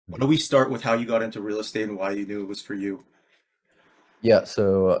Why don't we start with how you got into real estate and why you knew it was for you? Yeah,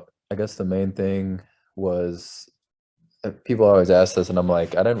 so I guess the main thing was people always ask this, and I'm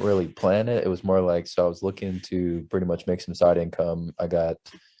like, I didn't really plan it. It was more like, so I was looking to pretty much make some side income.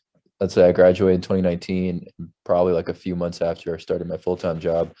 Let's say I graduated in 2019, and probably like a few months after I started my full-time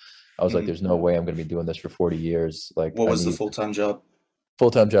job. I was like, Mhm. there's no way I'm going to be doing this for 40 years. Like, What I was the need full-time job?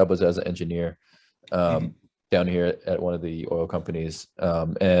 full-time job was as an engineer Mhm. um, down here at one of the oil companies.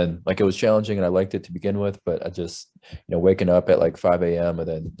 And like it was challenging and I liked it to begin with, but I just, waking up at like 5 a.m. and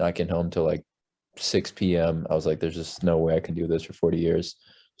then not getting home till like 6 p.m. I was like, there's just no way I can do this for 40 years.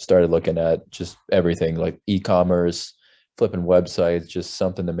 Started looking at just everything like e-commerce, flipping websites, just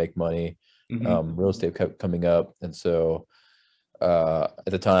something to make money. Mhm. Real estate kept coming up. And so at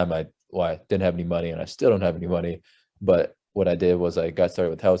the time I didn't have any money and I still don't have any money. But what I did was I got started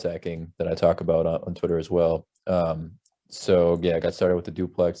with house hacking that I talk about on Twitter as well. So yeah, I got started with the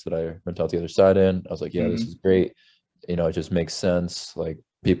duplex that I rent out the other side in. I was like, yeah, this Mhm. is great. It just makes sense. Like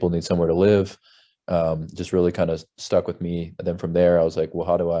people need somewhere to live. Just really kind of stuck with me. And then from there, I was like, well,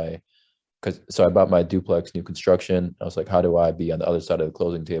 how do I? Because so I bought my duplex, new construction. I was like, how do I be on the other side of the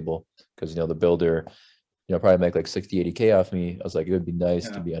closing table? Because the builder probably make like 60, 80K off me. I was like, it would be nice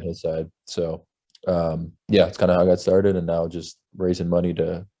to Yeah. be on his side. So, yeah, it's kind of how I got started and now just raising money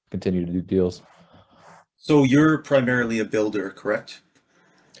to continue to do deals. So you're primarily a builder, correct?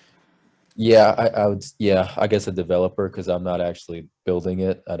 Yeah, yeah, I guess a developer because I'm not actually building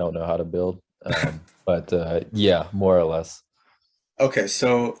it. I don't know how to build. But yeah, more or less. Okay,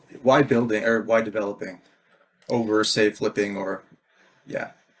 so why building or why developing over, say, flipping or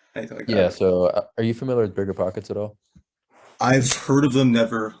yeah, anything like Yeah, that? so are you familiar with Bigger Pockets at all? I've heard of them,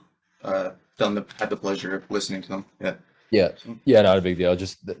 never had the pleasure of listening to them. Yeah. Yeah. So, Yeah, not a big deal.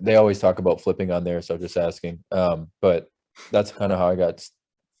 Just they always talk about flipping on there, so I'm just asking. But that's kind of how I got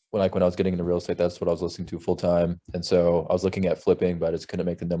when I was getting into real estate, that's what I was listening to full time. And so I was looking at flipping, but I just couldn't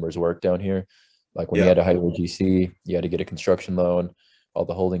make the numbers work down here. Like when you yeah. had to hire a GC, you had to get a construction loan, all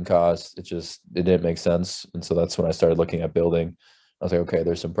the holding costs. It didn't make sense. And so that's when I started looking at building. I was like, okay,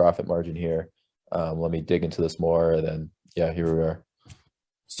 there's some profit margin here. Let me dig into this more. And then yeah, here we are.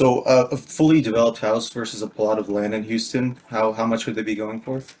 So a fully developed house versus a plot of land in Houston, how much would they be going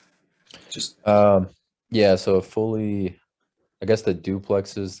for? Just Um, yeah, so fully, I guess the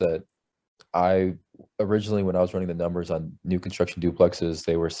duplexes that I originally, when I was running the numbers on new construction duplexes,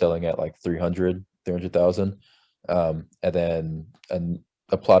 they were selling at like 300,000. And then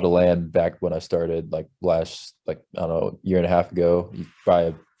a plot of land back when I started, like I don't know, year and a half ago, you buy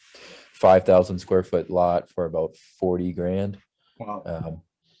a 5,000 square foot lot for about 40 grand. wow. Um,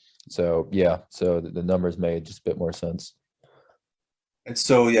 so yeah, so the numbers made just a bit more sense. And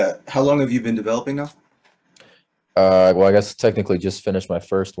so, yeah, how long have you been developing now? Well, I guess technically just finished my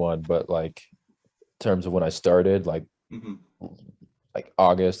first one, but like in terms of when I started, Hmm. like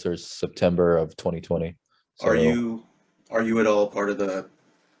August or September of 2020. Are So you are you at all part of the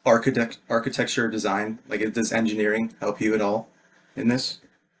architecture design? Like, does engineering help you at all in this?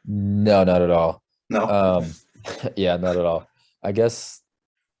 no, not at all. No? Um, yeah, not at all. I guess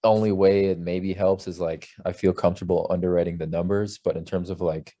the only way it maybe helps is like I feel comfortable underwriting the numbers, but in terms of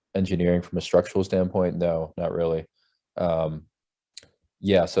like engineering from a structural standpoint, no, not really. Um,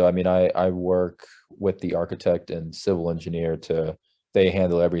 yeah, so I mean, I work with the architect and civil engineer to they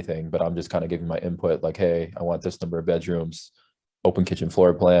handle everything, but I'm just kind of giving my input, like, hey, I want this number of bedrooms, open kitchen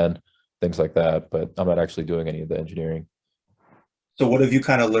floor plan, things like that. But I'm not actually doing any of the engineering. So what have you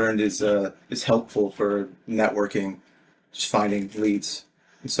kind of learned is helpful for networking, just finding leads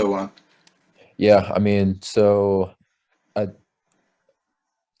and so on? Yeah, I mean, so I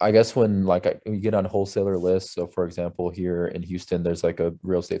I guess when you get on wholesaler lists, so for example, here in Houston, there's like a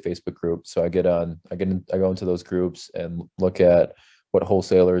real estate Facebook group. So I go into those groups and look at what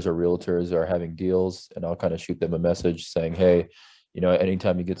wholesalers or realtors are having deals, and I'll kind of shoot them a message saying, hey,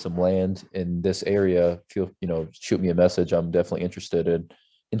 anytime you get some land in this area, shoot me a message. I'm definitely interested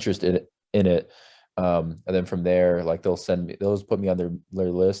in it. And then from there, like they'll just put me on their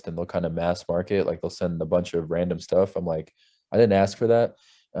list and they'll kind of mass market, like they'll send a bunch of random stuff. I'm like, I didn't ask for that.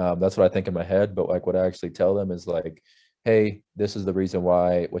 That's what I think in my head, but like what I actually tell them is like, hey, this is the reason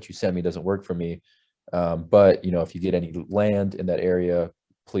why what you sent me doesn't work for me. But if you get any land in that area,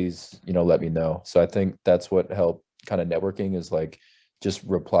 please, let me know. So I think that's what helped kind of networking is like just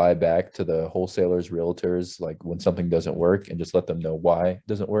reply back to the wholesalers, realtors, like when something doesn't work and just let them know why it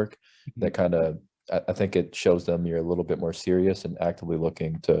doesn't work. That kind of I think it shows them you're a little bit more serious and actively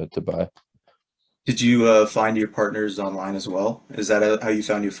looking to buy. Did you find your partners online as well? Is that how you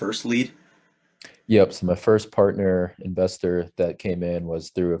found your first lead? Yep. So my first partner investor that came in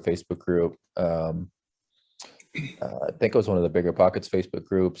was through a Facebook group. I think it was one of the bigger pockets Facebook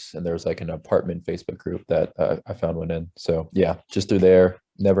groups, and there was like an apartment Facebook group that I found one in. So yeah, just through there.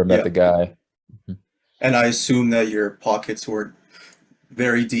 Never met Yeah. the guy. And I assume that your pockets were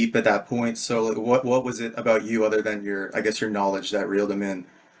very deep at that point. So like, what was it about you other than your, I guess, your knowledge that reeled him in?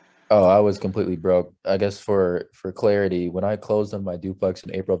 Oh, I was completely broke. I guess for clarity, when I closed on my duplex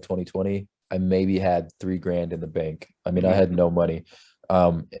in April of 2020, I maybe had 3 grand in the bank. I mean, I Mhm. had no money.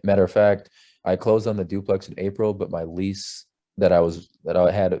 Matter of fact, I closed on the duplex in April, but my lease that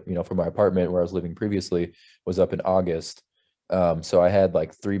I had, for my apartment where I was living previously was up in August. So I had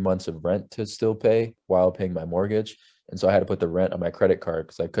like 3 months of rent to still pay while paying my mortgage. And so I had to put the rent on my credit card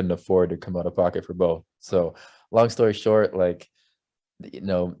because I couldn't afford to come out of pocket for both. So long story short, like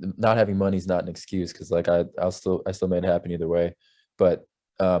not having money is not an excuse because like I still made it happen either way. But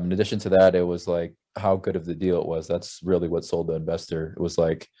in addition to that, it was like how good of the deal it was. That's really what sold the investor. It was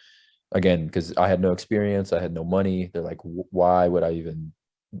like, again, because I had no experience, I had no money. They're like, why would I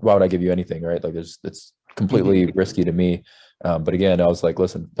give you anything, right? Like it's Mhm. completely risky to me. But again, I was like,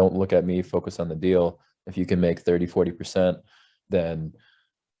 listen, don't look at me, focus on the deal. If you can make 30-40%, then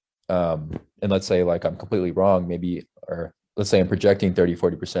and let's say like I'm completely wrong, maybe, or let's say I'm projecting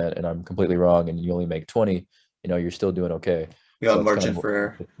 30-40% and I'm completely wrong and you only make 20, you're still doing okay. You got So it's kind margin of, for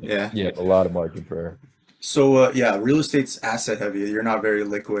error. Yeah. yeah, a lot of margin for error. So yeah, real estate's asset heavy. You're not very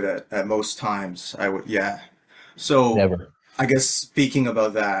liquid at most times. I would, yeah. So Never. I guess speaking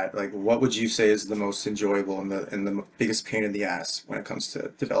about that, like what would you say is the most enjoyable and the biggest pain in the ass when it comes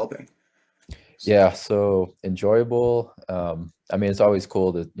to developing? Yeah, so enjoyable. I mean, it's always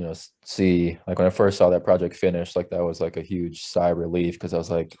cool to, see like when I first saw that project finish, like that was like a huge sigh of relief because I was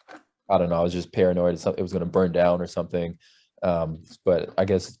like, I don't know, I was just paranoid it was going to burn down or something. But I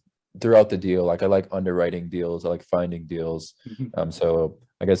guess throughout the deal, like I like underwriting deals, I like finding deals. Mhm. So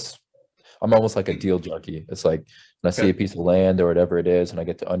I guess I'm almost like a deal junkie. It's like when I see Okay. a piece of land or whatever it is, and I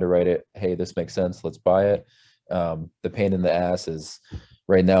get to underwrite it, hey, this makes sense, let's buy it. The pain in the ass is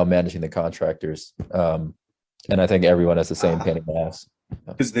right now managing the contractors. And I think everyone has the same pain in the ass.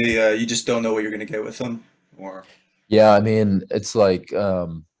 Because you just don't know what you're gonna get with them, or Yeah, I mean, it's like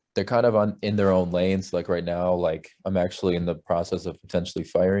they're kind of on in their own lanes. Like right now, like I'm actually in the process of potentially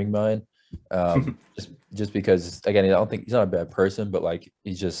firing mine. Just because again, I don't think he's not a bad person, but like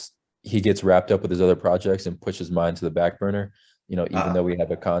he gets wrapped up with his other projects and pushes mine to the back burner. Even though uh, we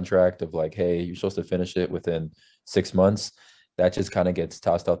have a contract of like, hey, you're supposed to finish it within 6 months, that just kind of gets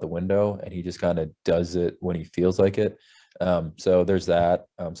tossed out the window, and he just kind of does it when he feels like it. So there's that.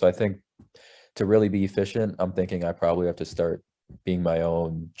 So I think to really be efficient, I'm thinking I probably have to start being my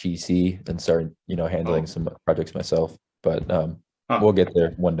own GC and start, handling oh, some projects myself. But huh. we'll get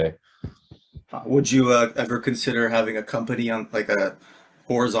there one day. Would you ever consider having a company on like a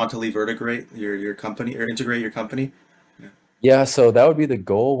horizontally vertegrate your company or integrate your company? Yeah. Yeah, so that would be the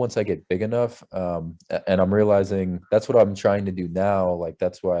goal once I get big enough. And I'm realizing that's what I'm trying to do now. Like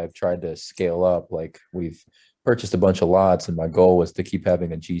that's why I've tried to scale up. Like we've purchased a bunch of lots, and my goal was to keep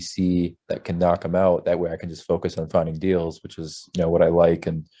having a GC that can knock them out. That way I can just focus on finding deals, which is, what I like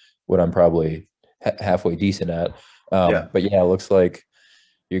and what I'm probably halfway decent at. Yeah. But yeah, it looks like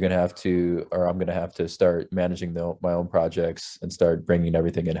you're gonna have to, or I'm gonna have to start managing my own projects and start bringing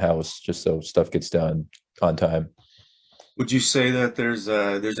everything in house, just so stuff gets done on time. Would you say that there's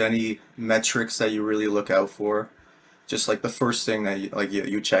any metrics that you really look out for? Just like the first thing that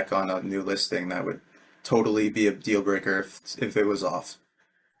you check on a new listing that would totally be a deal breaker if it was off.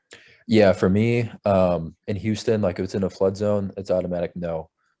 Yeah, for me, in Houston, like if it's in a flood zone, it's automatic no.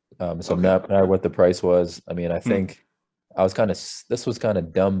 So Okay. no matter what the price was, I mean, I Hmm. think this was kind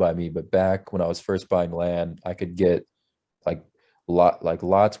of dumb by me, but back when I was first buying land, I could get like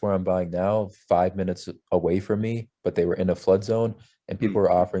lots where I'm buying now, 5 minutes away from me, but they were in a flood zone, and Hmm. people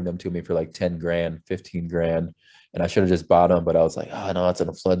were offering them to me for like 10 grand, 15 grand, and I should have just bought them, but I was like, oh no, it's in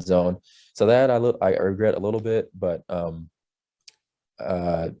a flood zone. So that I regret a little bit, but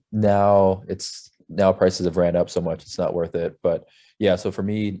now prices have ran up so much it's not worth it. But yeah, so for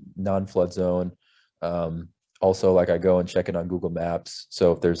me, non-flood zone. um Also, like I go and check it on Google Maps,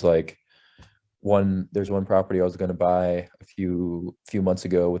 so if there's one property I was going to buy a few months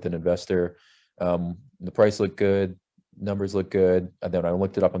ago with an investor. The price looked good, numbers look good, and then when I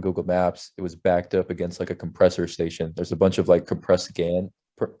looked it up on Google Maps, it was backed up against like a compressor station. There's a bunch of like compressed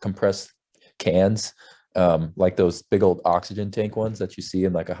cans, like those big old oxygen tank ones that you see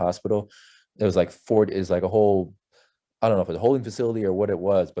in like a hospital. There was like Ford is like a whole, I don't know if it's a holding facility or what it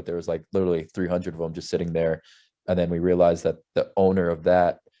was, but there was like literally 300 of them just sitting there. And then we realized that the owner of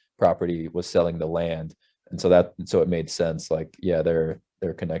that property was selling the land, and so it made sense. Like, yeah, they're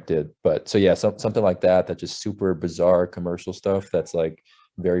connected. But so yeah, something like that, that just super bizarre commercial stuff that's like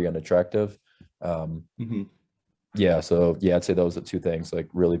very unattractive. Um, Hmm. yeah, so yeah, I'd say those are two things, like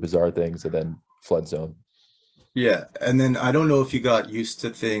really bizarre things, and then flood zone. Yeah, and then I don't know if you got used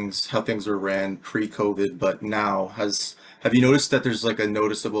to things, how things were ran pre-COVID, but now have you noticed that there's like a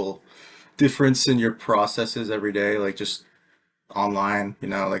noticeable difference in your processes every day, like just online,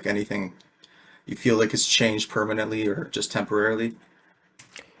 like anything you feel like it's changed permanently or just temporarily?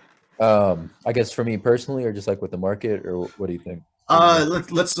 I guess for me personally, or just like with the market, or what do you think? What do you mean?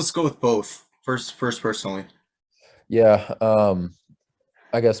 Let's go with both. First personally. Yeah,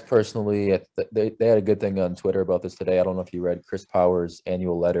 I guess personally, they had a good thing on Twitter about this today. I don't know if you read Chris Powers'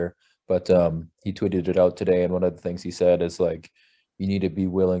 annual letter, but he tweeted it out today, and one of the things he said is like, you need to be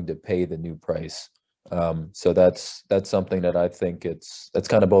willing to pay the new price. So that's something that I think that's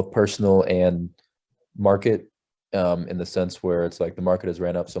kind of both personal and market, in the sense where it's like the market has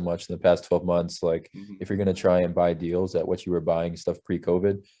ran up so much in the past 12 months. Like, Hmm. if you're going to try and buy deals at what you were buying stuff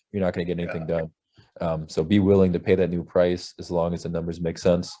pre-COVID, you're not going to get anything Yeah. done. So be willing to pay that new price as long as the numbers make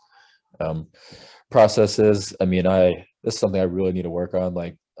sense. Um, Processes, I mean, this is something I really need to work on.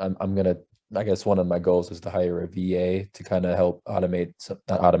 Like, I'm gonna, I guess one of my goals is to hire a VA to kind of help automate some,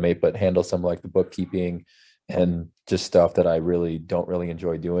 not automate, but handle some like the bookkeeping and just stuff that I really don't really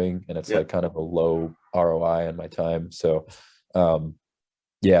enjoy doing. And it's like Yep. kind of a low ROI on my time. So, um,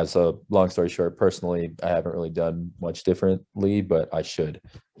 yeah, so long story short, personally, I haven't really done much differently, but I should.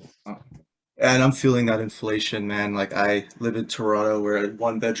 And I'm feeling that inflation, man. Like I live in Toronto where a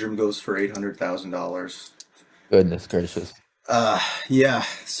one bedroom goes for $800,000. Goodness gracious. Uh, yeah.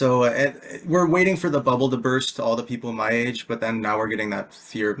 So we're waiting for the bubble to burst to all the people my age, but then now we're getting that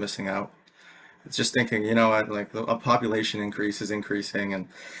fear of missing out. It's just thinking, what, like a population increase is increasing, and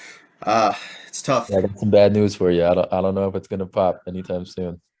uh, it's Yeah, I tough. got some bad news for you. I don't know if it's gonna pop anytime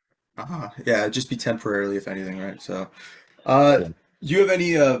soon. Yeah, just be temporarily, if anything, right? So, uh, Yeah. do you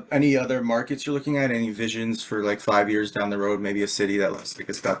have any other markets you're looking at? Any visions for like 5 years down the road? Maybe a city that looks like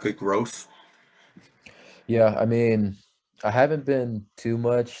it's got good growth? Yeah, I mean, I haven't been too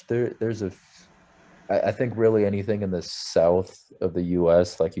much. I think really anything in the south of the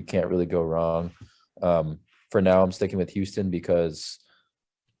US, like you can't really go wrong. For now, I'm sticking with Houston because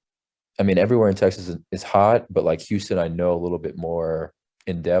I mean, everywhere in Texas is hot, but like Houston, I know a little bit more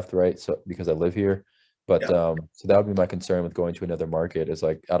in depth, right? So because I live here, but Yeah. so that would be my concern with going to another market is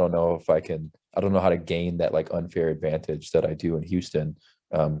like I don't know if I don't know how to gain that like unfair advantage that I do in Houston.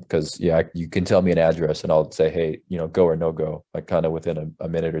 Because yeah, you can tell me an address and I'll say, hey, go or no go, like kind of within a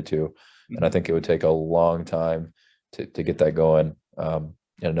minute or two, and I Mhm. think it would take a long time to get that going in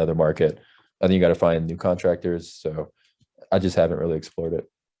another market. I think you got to find new contractors, so I just haven't really explored it.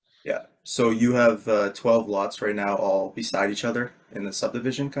 Yeah. So you have 12 lots right now, all beside each other in the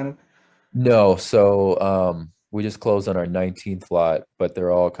subdivision, kind of? No, so we just closed on our 19th lot, but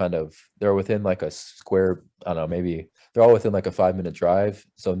they're within like a square, I don't know, maybe they're all within like a 5 minute drive.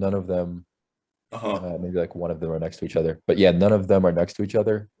 So none of them, Uh-huh. maybe like one of them are next to each other. But yeah, none of them are next to each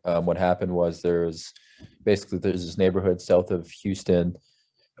other. What happened was there's this neighborhood south of Houston,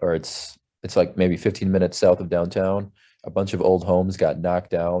 or it's like maybe 15 minutes south of downtown. A bunch of old homes got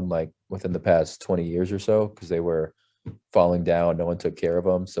knocked down like within the past 20 years or so because they were falling down. No one took care of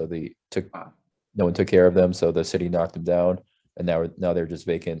them, so Wow. no one took care of them. So the city knocked them down, and now they're just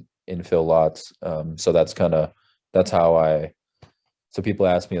vacant infill lots. So that's how I. So people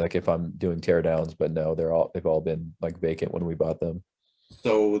ask me like if I'm doing tear downs, but no, they've all been like vacant when we bought them.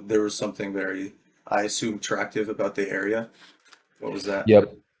 So there was something very, I assume, attractive about the area. What was that?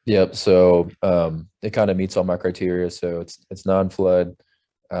 Yep. Yep. So it kind of meets all my criteria. So it's non-flood.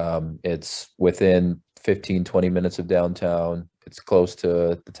 It's within 15-20 minutes of downtown. It's close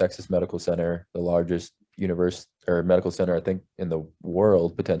to the Texas Medical Center, the largest universe or medical center, I think, in the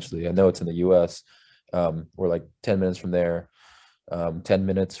world, potentially. I know it's in the US. We're like 10 minutes from there, 10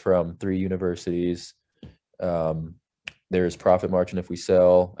 minutes from three universities. Um, there's profit margin if we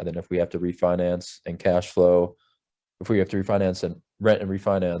sell, and then if we have to refinance and cash flow, if we have to refinance and rent and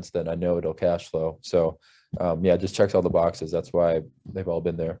refinance, then I know it'll cash flow. So yeah, it just checks all the boxes. That's why they've all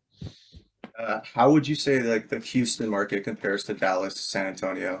been there. How would you say like the Houston market compares to Dallas, San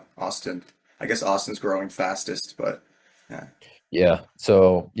Antonio, Austin? I guess Austin's growing fastest, but yeah. Yeah.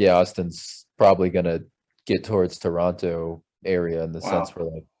 So yeah, Austin's probably gonna get towards Toronto area in the sense Wow.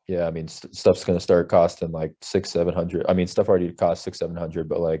 where like, yeah, I mean stuff's gonna start costing like 600-700. I mean, stuff already costs 600-700,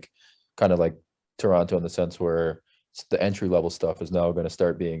 but like kind of like Toronto in the sense where the entry level stuff is now gonna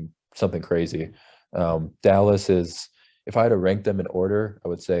start being something crazy. Dallas is if I had to rank them in order, I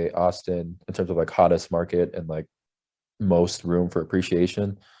would say Austin in terms of like hottest market and like most room for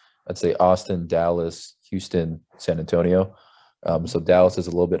appreciation. I'd say Austin, Dallas, Houston, San Antonio. So Dallas is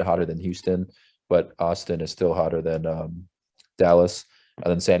a little bit hotter than Houston, but Austin is still hotter than Dallas.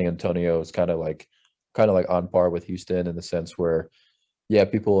 And then San Antonio is kind of like on par with Houston in the sense where yeah,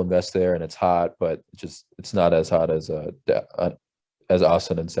 people invest there and it's hot, but it's not as hot as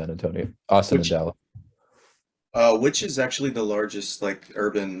Austin and San Antonio, Austin and Which Dallas. which is actually the largest like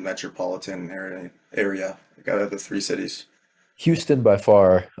urban metropolitan area like, out of the three cities? Houston by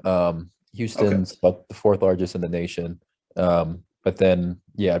far. Okay. Houston's like the fourth largest in the nation. But then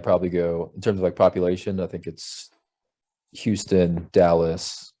yeah, I'd probably go in terms of like population. I think it's Houston,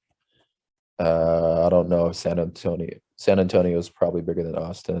 Dallas. I don't know San Antonio. San Antonio is probably bigger than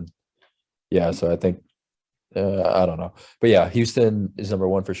Austin. Yeah, so I think I don't know, but yeah, Houston is number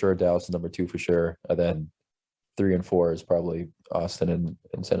one for sure. Dallas is number two for sure, and then three and four is probably Austin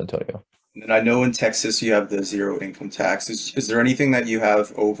and San Antonio. And I know in Texas you have the zero income tax. Is there anything that you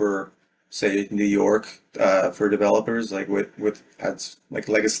have over, say, New York, for developers, like with that's like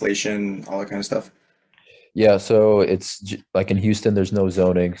legislation, all that kind of stuff? Yeah, so like in Houston, there's no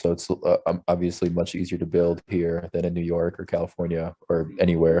zoning, so it's obviously much easier to build here than in New York or California or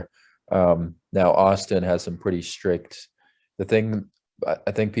anywhere. Now Austin has some pretty strict. The thing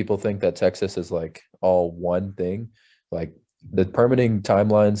I think people think that Texas is like all one thing. Like the permitting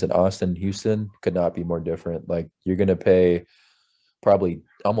timelines in Austin and Houston could not be more different. Like you're gonna pay probably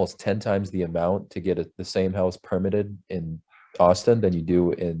almost 10 times the amount to get the same house permitted in Austin than you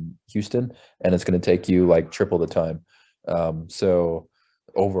do in Houston, and it's going to take you like triple the time. So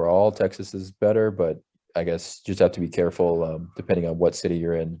overall, Texas is better, but I guess just have to be careful depending on what city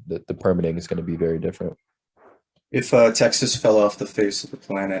you're in. The permitting is going to be very different. If Texas fell off the face of the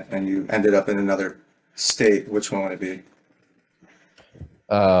planet and you ended up in another state, which one would it be?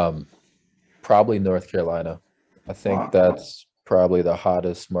 Um, Probably North Carolina. I think Wow. that's probably the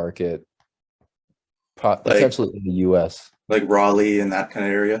hottest market Like potentially in the U.S. like Raleigh and that kind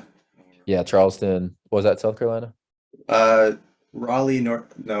of area? Yeah, Charleston. Was that South Carolina? Uh, Raleigh, North,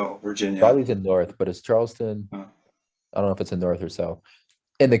 no, Virginia. Raleigh's in North, but it's Charleston. Huh. I don't know if it's in North or South.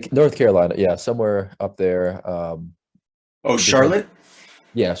 In the North Carolina, yeah, somewhere up there. Oh, Virginia, Charlotte?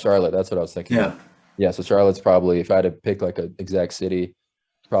 yeah, Charlotte. That's what I was thinking Yeah. of. Yeah, so Charlotte's probably if I had to pick like an exact city,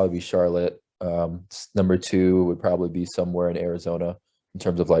 probably be Charlotte. Number two would probably be somewhere in Arizona in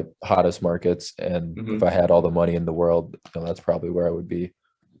terms of like hottest markets. And if Hmm. I had all the money in the world, that's probably where I would be.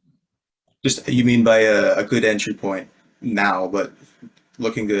 Just you mean by a good entry point now, but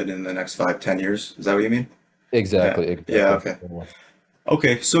looking good in the next 5, 10 years? Is that what you mean? Yeah. Exactly, Yeah. exactly. Okay.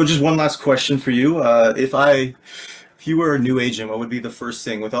 Okay. So just one last question for you. If you were a new agent, what would be the first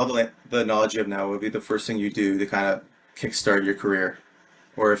thing, with all the knowledge you have now, what would be the first thing you do to kind of kickstart your career?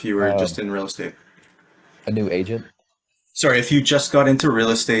 Or if you were just Um, in real estate? a new agent. Sorry, if you just got into real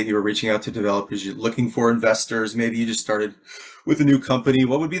estate, you were reaching out to developers, you're looking for investors, maybe you just started with a new company,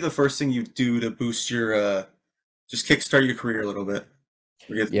 what would be the first thing you do to boost your, just kickstart your career a little bit?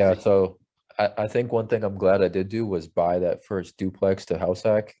 Yeah, so I think one thing I'm glad I did do was buy that first duplex to house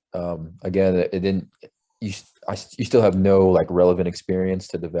hack. Again, it didn't you still have no like relevant experience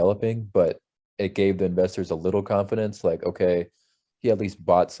to developing, but it gave the investors a little confidence, like, okay, he at least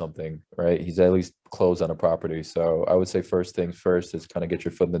bought something, right? He's at least closed on a property. So I would say first things first is kind of get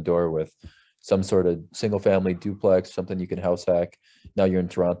your foot in the door with some sort of single family duplex, something you can house hack. Now you're in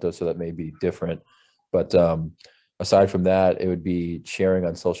Toronto, so that may be different. But aside from that, it would be sharing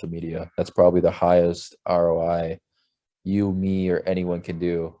on social media. That's probably the highest ROI you, me, or anyone can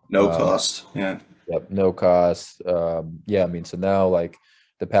do. No cost. Yeah. Yep, no cost. Yeah, I mean, so now like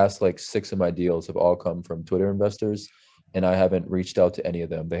the past like six of my deals have all come from Twitter investors, and I haven't reached out to any of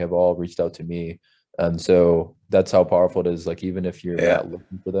them. They have all reached out to me, and so that's how powerful it is. Like even if you're Yeah. not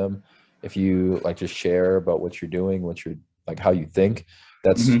looking for them, if you like just share about what you're doing, what you're like, how you think,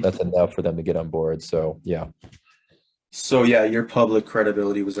 Hmm. that's enough for them to get on board. So yeah. So yeah, your public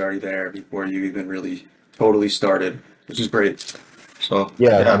credibility was already there before you even really totally started, which is great. So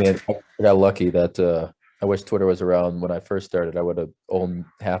Yeah, I yeah. mean, I got lucky that I wish Twitter was around when I first started. I would have owned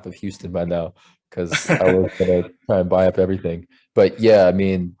half of Houston by now because I was gonna try and buy up everything. But yeah, I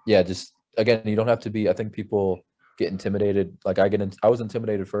mean, yeah, just again, you don't have to be. I think people get intimidated. Like I was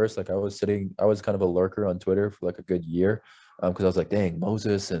intimidated first. Like I was kind of a lurker on Twitter for like a good year because I was like, dang,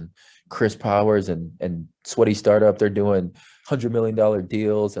 Moses and Chris Powers and Sweaty Startup, they're doing $100 million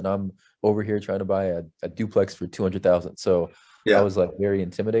deals, and I'm over here trying to buy a duplex for 200,000. So I Yeah. was like very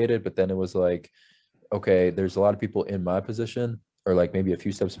intimidated, but then it was like, okay, there's a lot of people in my position or like maybe a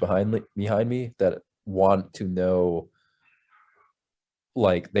few steps behind me that want to know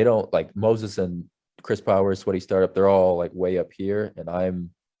like they don't like Moses and Chris Powers, Sweaty Startup, they're all like way up here, and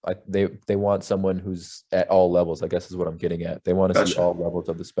they want someone who's at all levels, I guess is what I'm getting at. They want to see Gotcha. all levels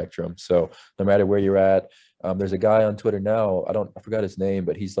of the spectrum. So no matter where you're at, there's a guy on Twitter now, I forgot his name,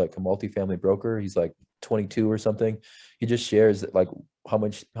 but he's like a multifamily broker. He's like 22 or something. He just shares that, like how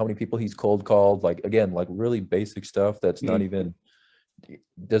many people he's cold called, like again, like really basic stuff that's not Mm. even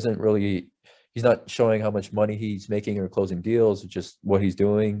doesn't really he's not showing how much money he's making or closing deals, just what he's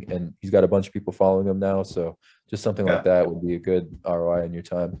doing. And he's got a bunch of people following him now. So just something like Yeah. that would be a good ROI on your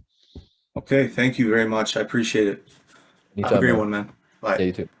time. Okay. Thank you very much. I appreciate it. Have a Anytime, great man. one, man. Bye. Yeah,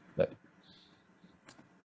 you too.